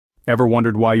Ever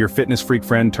wondered why your fitness freak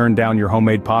friend turned down your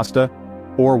homemade pasta?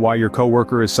 Or why your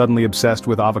coworker is suddenly obsessed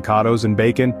with avocados and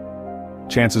bacon?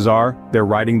 Chances are, they're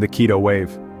riding the keto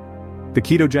wave. The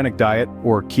ketogenic diet,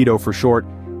 or keto for short,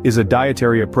 is a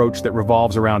dietary approach that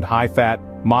revolves around high-fat,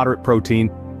 moderate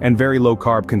protein, and very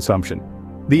low-carb consumption.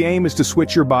 The aim is to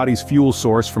switch your body's fuel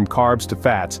source from carbs to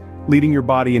fats, leading your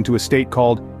body into a state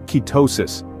called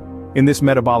ketosis. In this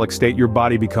metabolic state, your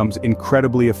body becomes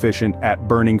incredibly efficient at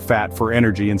burning fat for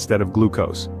energy instead of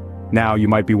glucose. Now, you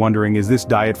might be wondering, is this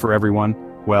diet for everyone?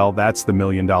 Well, that's the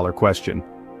million-dollar question.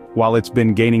 While it's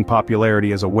been gaining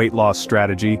popularity as a weight loss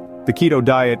strategy, the keto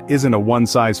diet isn't a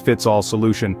one-size-fits-all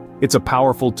solution. It's a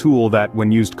powerful tool that,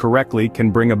 when used correctly, can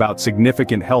bring about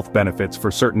significant health benefits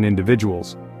for certain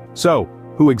individuals. So,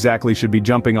 who exactly should be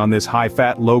jumping on this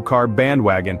high-fat, low-carb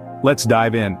bandwagon? Let's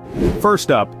dive in.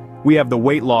 First up, we have the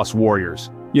weight loss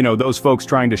warriors. You know, those folks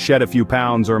trying to shed a few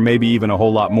pounds or maybe even a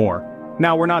whole lot more.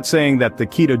 Now, we're not saying that the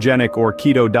ketogenic or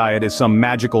keto diet is some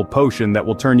magical potion that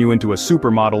will turn you into a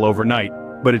supermodel overnight,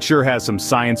 but it sure has some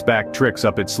science-backed tricks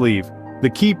up its sleeve. The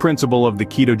key principle of the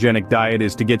ketogenic diet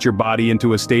is to get your body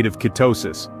into a state of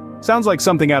ketosis. Sounds like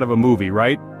something out of a movie,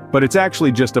 right? But it's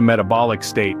actually just a metabolic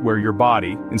state where your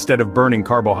body, instead of burning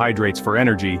carbohydrates for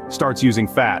energy, starts using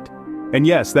fat. And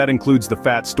yes, that includes the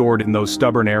fat stored in those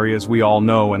stubborn areas we all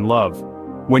know and love.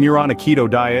 When you're on a keto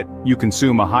diet, you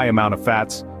consume a high amount of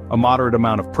fats, a moderate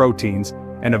amount of proteins,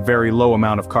 and a very low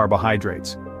amount of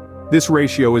carbohydrates. This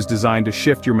ratio is designed to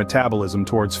shift your metabolism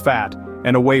towards fat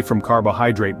and away from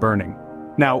carbohydrate burning.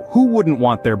 Now, who wouldn't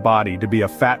want their body to be a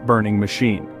fat-burning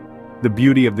machine? The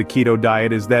beauty of the keto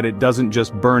diet is that it doesn't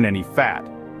just burn any fat.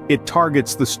 It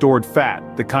targets the stored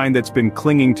fat, the kind that's been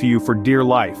clinging to you for dear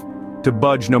life, to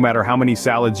budge no matter how many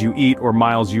salads you eat or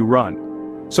miles you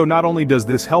run. So not only does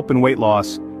this help in weight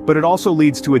loss, but it also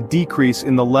leads to a decrease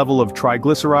in the level of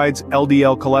triglycerides,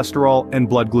 LDL cholesterol, and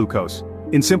blood glucose.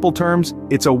 In simple terms,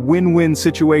 it's a win-win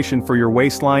situation for your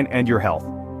waistline and your health.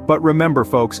 But remember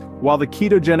folks, while the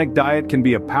ketogenic diet can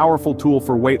be a powerful tool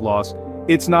for weight loss,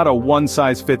 it's not a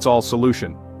one-size-fits-all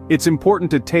solution. It's important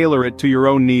to tailor it to your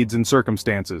own needs and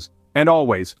circumstances. And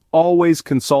always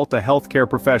consult a healthcare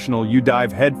professional. You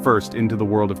dive headfirst into the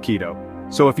world of keto.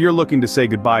 So if you're looking to say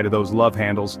goodbye to those love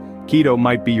handles, keto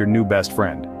might be your new best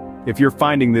friend. If you're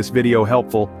finding this video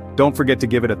helpful, don't forget to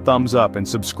give it a thumbs up and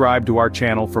subscribe to our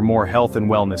channel for more health and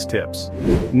wellness tips.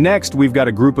 Next, we've got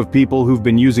a group of people who've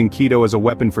been using keto as a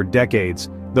weapon for decades,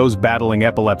 those battling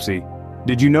epilepsy.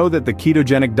 Did you know that the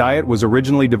ketogenic diet was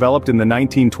originally developed in the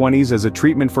 1920s as a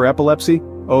treatment for epilepsy?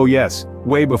 Oh yes,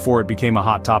 way before it became a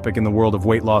hot topic in the world of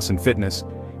weight loss and fitness.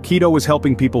 Keto was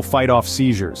helping people fight off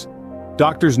seizures.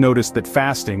 Doctors noticed that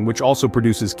fasting, which also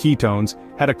produces ketones,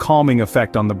 had a calming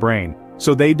effect on the brain,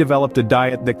 so they developed a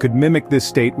diet that could mimic this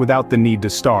state without the need to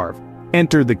starve.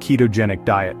 Enter the ketogenic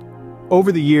diet.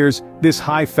 Over the years, this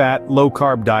high-fat,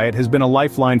 low-carb diet has been a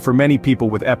lifeline for many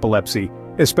people with epilepsy,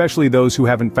 especially those who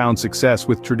haven't found success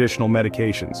with traditional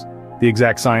medications. The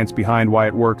exact science behind why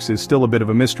it works is still a bit of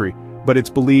a mystery, but it's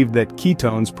believed that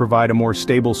ketones provide a more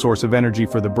stable source of energy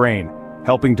for the brain,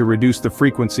 helping to reduce the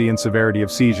frequency and severity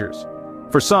of seizures.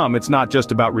 For some, it's not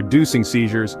just about reducing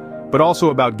seizures, but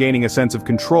also about gaining a sense of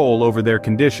control over their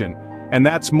condition, and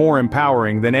that's more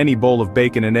empowering than any bowl of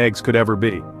bacon and eggs could ever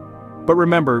be. But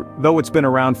remember, though it's been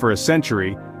around for a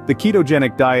century, the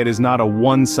ketogenic diet is not a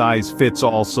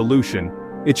one-size-fits-all solution.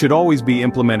 It should always be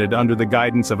implemented under the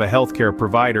guidance of a healthcare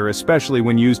provider, especially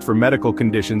when used for medical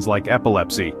conditions like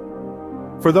epilepsy.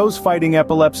 For those fighting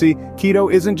epilepsy,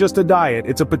 keto isn't just a diet,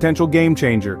 it's a potential game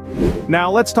changer. Now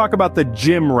let's talk about the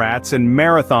gym rats and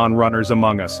marathon runners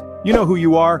among us. You know who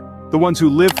you are? The ones who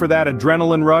live for that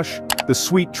adrenaline rush, the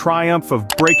sweet triumph of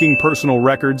breaking personal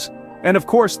records, and of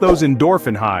course those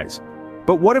endorphin highs.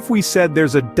 But what if we said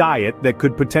there's a diet that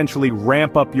could potentially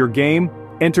ramp up your game?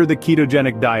 Enter the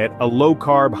ketogenic diet, a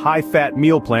low-carb, high-fat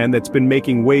meal plan that's been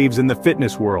making waves in the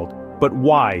fitness world. But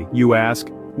why, you ask?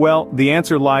 Well, the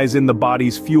answer lies in the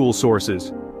body's fuel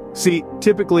sources. See,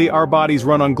 typically our bodies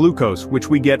run on glucose, which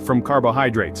we get from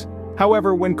carbohydrates.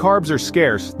 However, when carbs are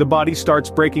scarce, the body starts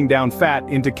breaking down fat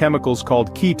into chemicals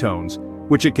called ketones,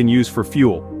 which it can use for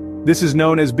fuel. This is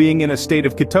known as being in a state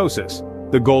of ketosis,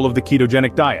 the goal of the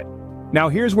ketogenic diet. Now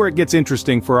here's where it gets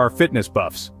interesting for our fitness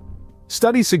buffs.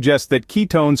 Studies suggest that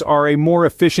ketones are a more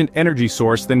efficient energy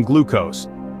source than glucose,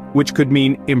 which could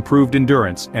mean improved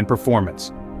endurance and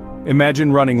performance.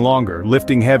 Imagine running longer,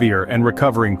 lifting heavier, and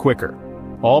recovering quicker.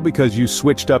 All because you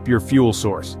switched up your fuel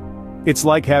source. It's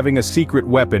like having a secret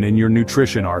weapon in your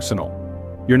nutrition arsenal.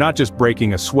 You're not just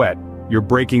breaking a sweat, you're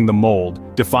breaking the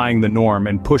mold, defying the norm,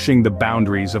 and pushing the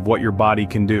boundaries of what your body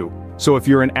can do. So if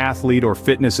you're an athlete or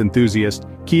fitness enthusiast,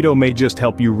 keto may just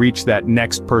help you reach that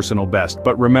next personal best.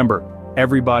 But remember,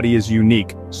 everybody is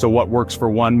unique, so what works for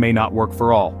one may not work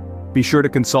for all. Be sure to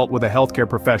consult with a healthcare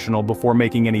professional before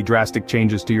making any drastic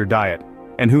changes to your diet.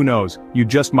 And who knows, you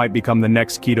just might become the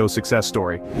next keto success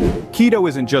story. Keto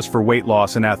isn't just for weight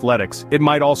loss and athletics, it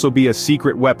might also be a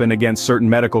secret weapon against certain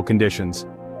medical conditions.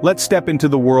 Let's step into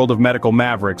the world of medical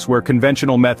mavericks where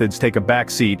conventional methods take a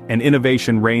backseat and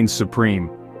innovation reigns supreme.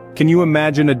 Can you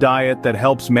imagine a diet that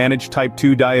helps manage type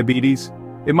 2 diabetes?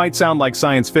 It might sound like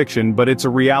science fiction, but it's a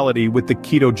reality with the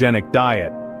ketogenic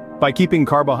diet. By keeping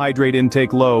carbohydrate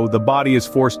intake low, the body is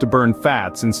forced to burn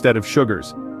fats instead of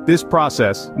sugars. This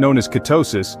process, known as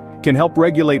ketosis, can help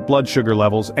regulate blood sugar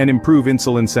levels and improve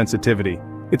insulin sensitivity.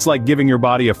 It's like giving your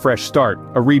body a fresh start,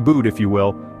 a reboot if you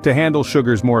will, to handle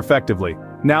sugars more effectively.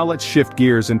 Now let's shift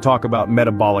gears and talk about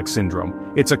metabolic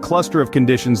syndrome. It's a cluster of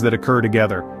conditions that occur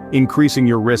together, increasing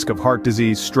your risk of heart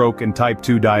disease, stroke, and type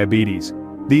 2 diabetes.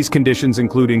 These conditions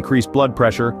include increased blood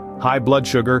pressure, high blood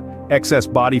sugar, excess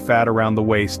body fat around the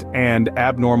waist, and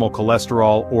abnormal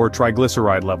cholesterol or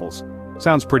triglyceride levels.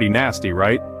 Sounds pretty nasty,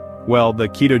 right? Well, the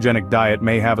ketogenic diet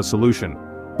may have a solution.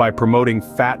 By promoting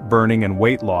fat burning and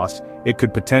weight loss, it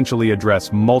could potentially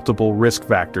address multiple risk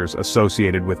factors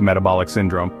associated with metabolic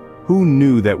syndrome. Who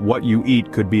knew that what you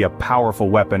eat could be a powerful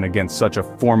weapon against such a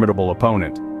formidable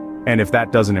opponent? And if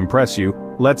that doesn't impress you,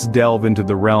 let's delve into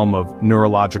the realm of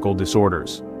neurological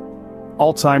disorders.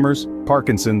 Alzheimer's,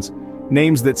 Parkinson's,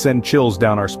 names that send chills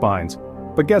down our spines.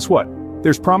 But guess what?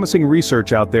 There's promising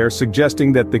research out there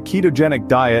suggesting that the ketogenic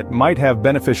diet might have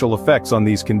beneficial effects on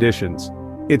these conditions.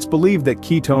 It's believed that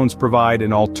ketones provide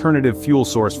an alternative fuel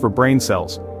source for brain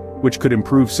cells, which could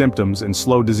improve symptoms and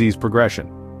slow disease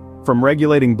progression. From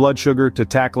regulating blood sugar to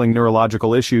tackling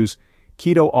neurological issues,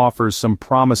 keto offers some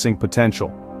promising potential.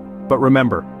 But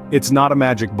remember, it's not a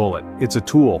magic bullet, it's a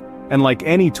tool, and like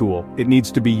any tool, it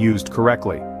needs to be used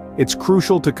correctly. It's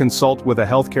crucial to consult with a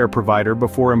healthcare provider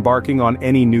before embarking on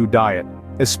any new diet,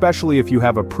 especially if you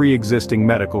have a pre-existing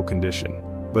medical condition.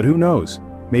 But who knows?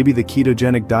 Maybe the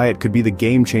ketogenic diet could be the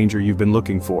game changer you've been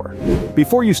looking for.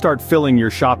 Before you start filling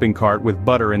your shopping cart with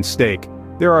butter and steak,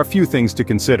 there are a few things to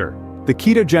consider. The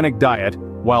ketogenic diet,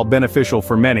 while beneficial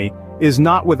for many, is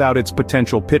not without its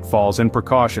potential pitfalls and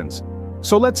precautions.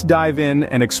 So let's dive in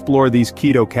and explore these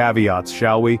keto caveats,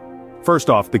 shall we? First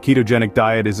off, the ketogenic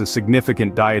diet is a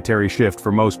significant dietary shift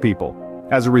for most people.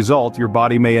 As a result, your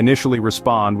body may initially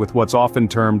respond with what's often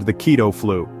termed the keto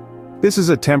flu. This is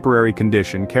a temporary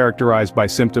condition characterized by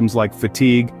symptoms like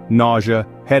fatigue, nausea,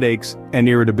 headaches, and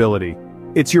irritability.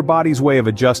 It's your body's way of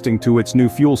adjusting to its new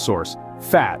fuel source,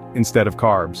 fat instead of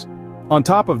carbs. On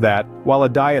top of that, while a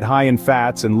diet high in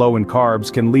fats and low in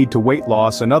carbs can lead to weight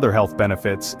loss and other health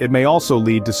benefits, it may also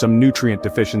lead to some nutrient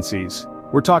deficiencies.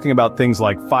 We're talking about things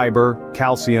like fiber,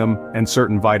 calcium, and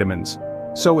certain vitamins.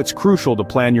 So it's crucial to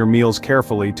plan your meals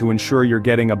carefully to ensure you're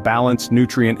getting a balanced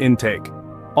nutrient intake.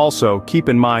 Also, keep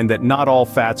in mind that not all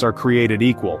fats are created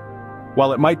equal.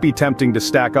 While it might be tempting to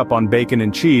stack up on bacon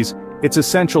and cheese, it's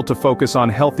essential to focus on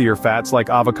healthier fats like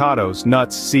avocados,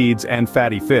 nuts, seeds, and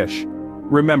fatty fish.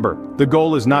 Remember, the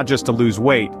goal is not just to lose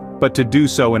weight, but to do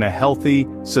so in a healthy,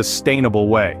 sustainable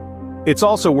way. It's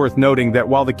also worth noting that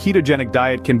while the ketogenic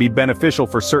diet can be beneficial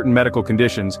for certain medical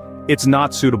conditions, it's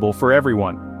not suitable for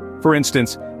everyone. For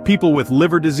instance, people with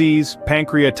liver disease,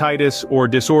 pancreatitis, or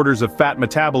disorders of fat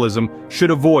metabolism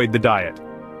should avoid the diet.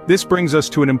 This brings us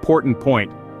to an important point.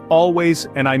 Always,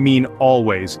 and I mean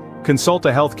always, consult a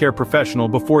healthcare professional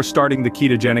before starting the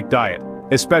ketogenic diet,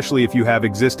 especially if you have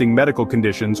existing medical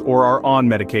conditions or are on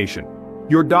medication.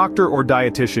 Your doctor or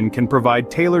dietitian can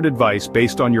provide tailored advice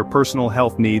based on your personal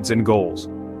health needs and goals.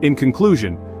 In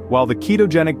conclusion, while the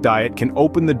ketogenic diet can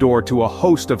open the door to a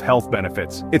host of health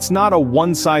benefits, it's not a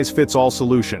one-size-fits-all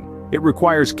solution. It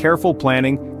requires careful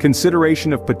planning,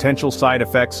 consideration of potential side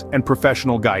effects, and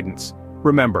professional guidance.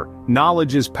 Remember,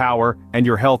 knowledge is power, and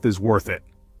your health is worth it.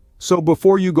 So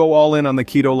before you go all in on the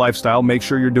keto lifestyle, make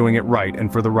sure you're doing it right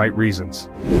and for the right reasons.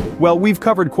 Well, we've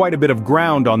covered quite a bit of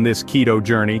ground on this keto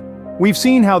journey. We've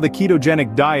seen how the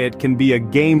ketogenic diet can be a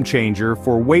game changer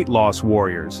for weight loss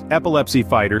warriors, epilepsy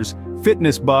fighters,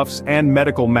 fitness buffs, and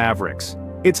medical mavericks.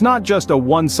 It's not just a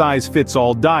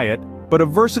one-size-fits-all diet, but a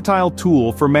versatile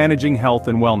tool for managing health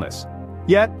and wellness.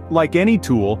 Yet, like any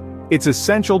tool, it's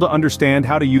essential to understand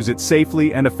how to use it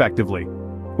safely and effectively.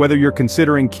 Whether you're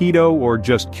considering keto or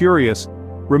just curious,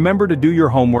 remember to do your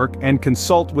homework and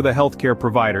consult with a healthcare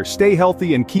provider. Stay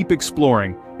healthy and keep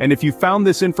exploring. And if you found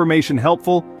this information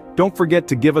helpful, don't forget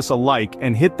to give us a like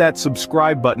and hit that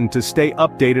subscribe button to stay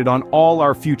updated on all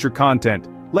our future content.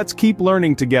 Let's keep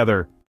learning together.